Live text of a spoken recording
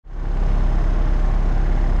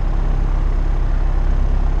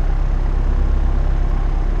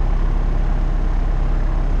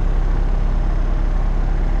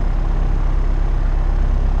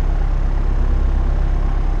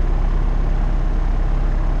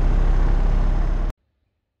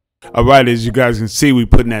All right, as you guys can see, we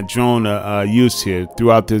putting that drone use here.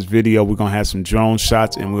 Throughout this video, we're gonna have some drone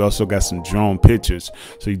shots, and we also got some drone pictures.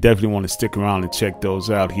 So you definitely want to stick around and check those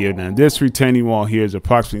out here. Now, this retaining wall here is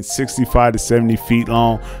approximately 65 to 70 feet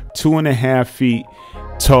long, 2.5 feet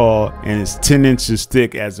tall, and it's 10 inches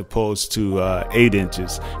thick as opposed to 8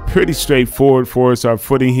 inches. Pretty straightforward for us. Our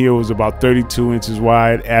footing here was about 32 inches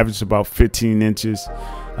wide, average about 15 inches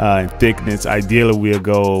in thickness. Ideally, we'll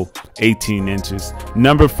go 18 inches.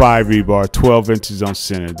 Number 5 rebar, 12 inches on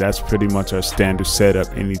center. That's pretty much our standard setup.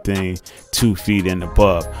 Anything 2 feet and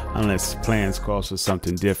above, unless plans call for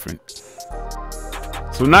something different.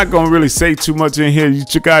 So not going to really say too much in here. You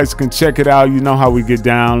guys can check it out. You know how we get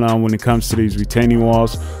down when it comes to these retaining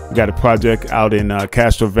walls. We got a project out in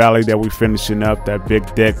Castro Valley that we're finishing up, that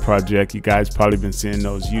big deck project. You guys probably been seeing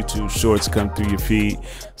those YouTube shorts come through your feed.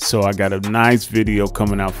 So I got a nice video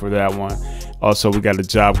coming out for that one. Also, we got a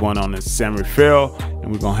job going on in San Rafael,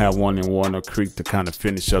 and we're going to have one in Walnut Creek to kind of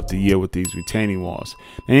finish up the year with these retaining walls.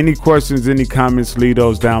 Now, any questions, any comments, leave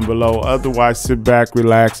those down below. Otherwise, sit back,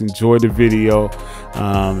 relax, enjoy the video,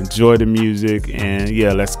 enjoy the music, and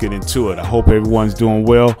yeah, let's get into it. I hope everyone's doing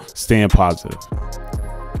well, staying positive.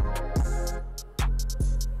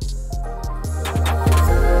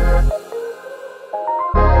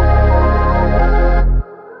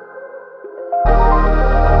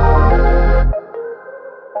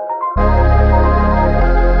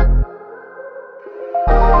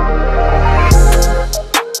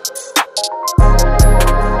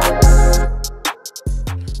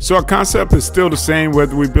 So our concept is still the same,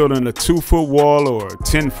 whether we're building a 2-foot wall or a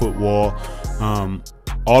 10-foot wall.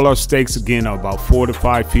 All our stakes, again, are about 4 to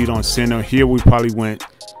 5 feet on center. Here we probably went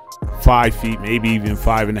 5 feet, maybe even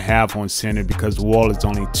 5.5 on center, because the wall is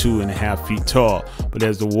only 2.5 feet tall. But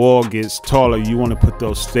as the wall gets taller, you want to put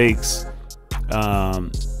those stakes.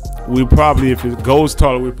 We probably, if it goes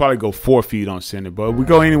taller, we probably go 4 feet on center, but we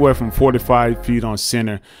go anywhere from 4 to 5 feet on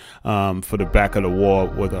center for the back of the wall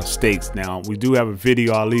with our stakes. Now, we do have a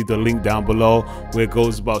video, I'll leave the link down below, where it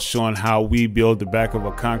goes about showing how we build the back of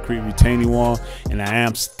a concrete retaining wall, and I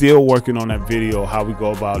am still working on that video, how we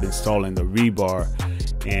go about installing the rebar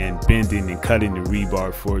and bending and cutting the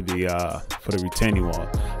rebar for the retaining wall.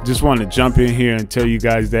 Just wanted to jump in here and tell you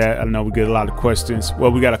guys that. I know we get a lot of questions.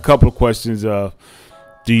 Well, we got a couple of questions.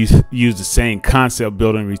 Do you use the same concept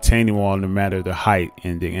building retaining wall no matter the height?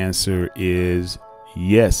 And the answer is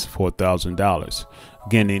yes, $4,000.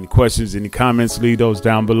 Again, any questions, any comments, leave those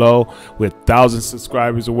down below. We're 1,000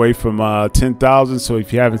 subscribers away from 10,000. So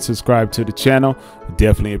if you haven't subscribed to the channel, we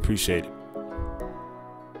definitely appreciate it.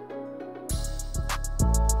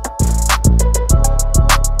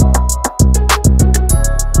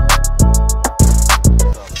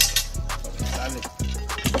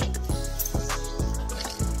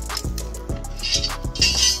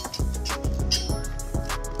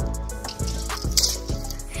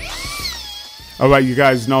 All right, you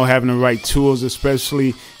guys know having the right tools,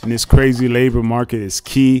 especially in this crazy labor market, is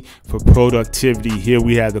key for productivity. Here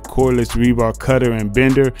we have the cordless rebar cutter and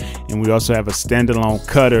bender, and we also have a standalone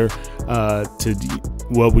cutter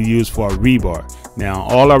what we use for our rebar. Now,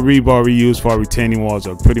 all our rebar we use for our retaining walls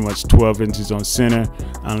are pretty much 12 inches on center,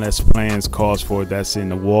 unless plans calls for it. That's in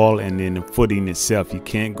the wall, and then the footing itself. You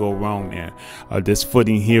can't go wrong there. This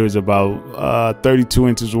footing here is about 32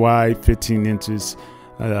 inches wide, 15 inches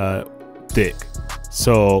thick.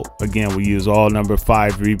 So again, we use all number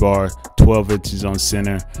 5 rebar, 12 inches on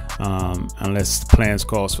center, unless plans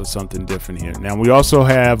calls for something different here. Now, we also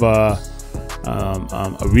have a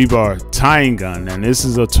rebar tying gun, and this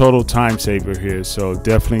is a total time saver here. So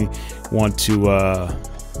definitely want to,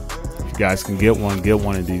 if you guys can get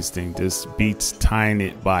one of these things. This beats tying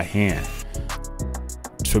it by hand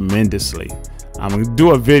tremendously. I'm gonna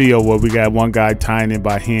do a video where we got one guy tying it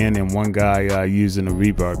by hand and one guy using a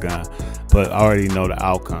rebar gun, but I already know the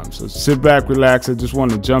outcome. So sit back, relax. I just want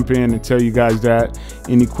to jump in and tell you guys that.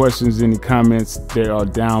 Any questions, any comments, they are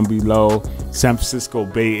down below. San Francisco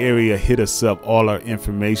Bay Area, hit us up. All our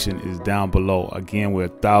information is down below. Again, we're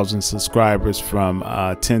 1,000 subscribers from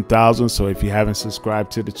 10,000. So if you haven't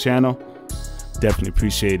subscribed to the channel, definitely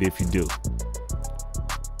appreciate it if you do.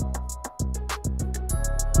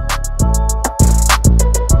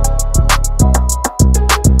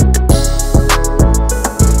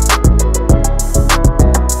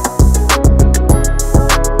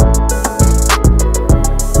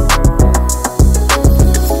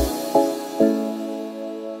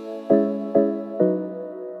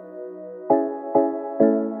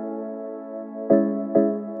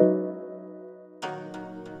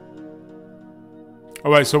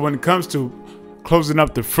 All right, so when it comes to Closing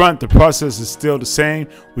up the front, the process is still the same.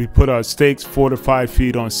 We put our stakes 4 to 5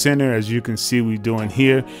 feet on center, as you can see we're doing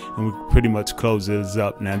here, and we pretty much close this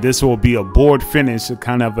up. Now this will be a board finish, a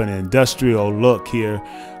kind of an industrial look here.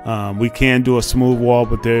 We can do a smooth wall,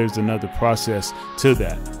 but there's another process to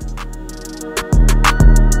that.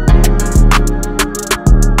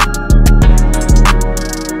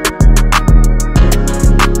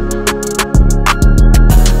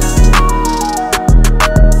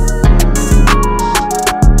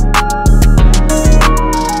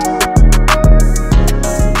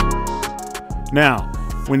 Now,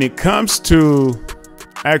 when it comes to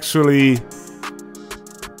actually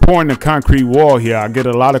pouring the concrete wall here, I get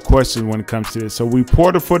a lot of questions when it comes to this. So we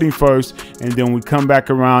pour the footing first, and then we come back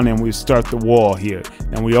around and we start the wall here.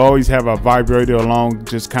 And we always have our vibrator along,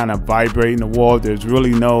 just kind of vibrating the wall. There's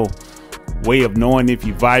really no way of knowing if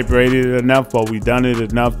you vibrated it enough, but we've done it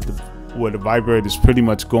enough where the vibrator is pretty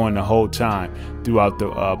much going the whole time throughout the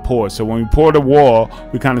pour. So when we pour the wall,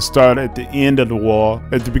 we kind of start at the end of the wall,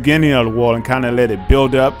 at the beginning of the wall, and kind of let it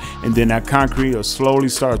build up, and then that concrete will slowly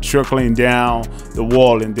start trickling down the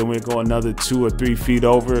wall, and then we go another 2 or 3 feet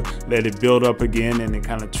over, let it build up again, and it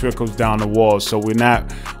kind of trickles down the wall. So when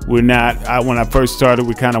I first started,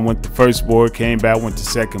 we kind of went the first board, came back, went to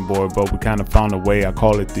second board, but we kind of found a way. I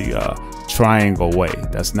call it the triangle way.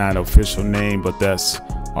 That's not an official name, but that's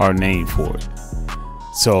our name for it.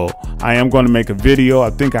 So I am going to make a video.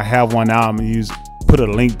 I think I have one now. I'm gonna put a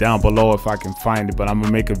link down below if I can find it, but I'm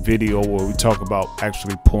gonna make a video where we talk about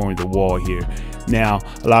actually pouring the wall here. Now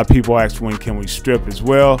a lot of people ask, when can we strip as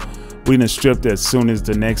well? We done stripped as soon as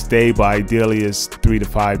the next day, but ideally it's 3 to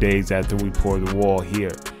 5 days after we pour the wall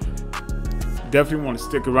here. Definitely want to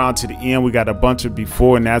stick around to the end. We got a bunch of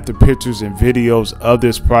before and after pictures and videos of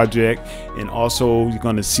this project, and also you're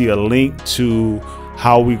going to see a link to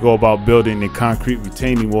how we go about building the concrete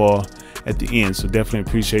retaining wall at the end. So definitely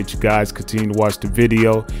appreciate you guys. Continue to watch the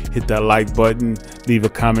video, hit that like button, leave a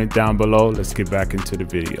comment down below. Let's get back into the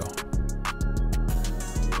video.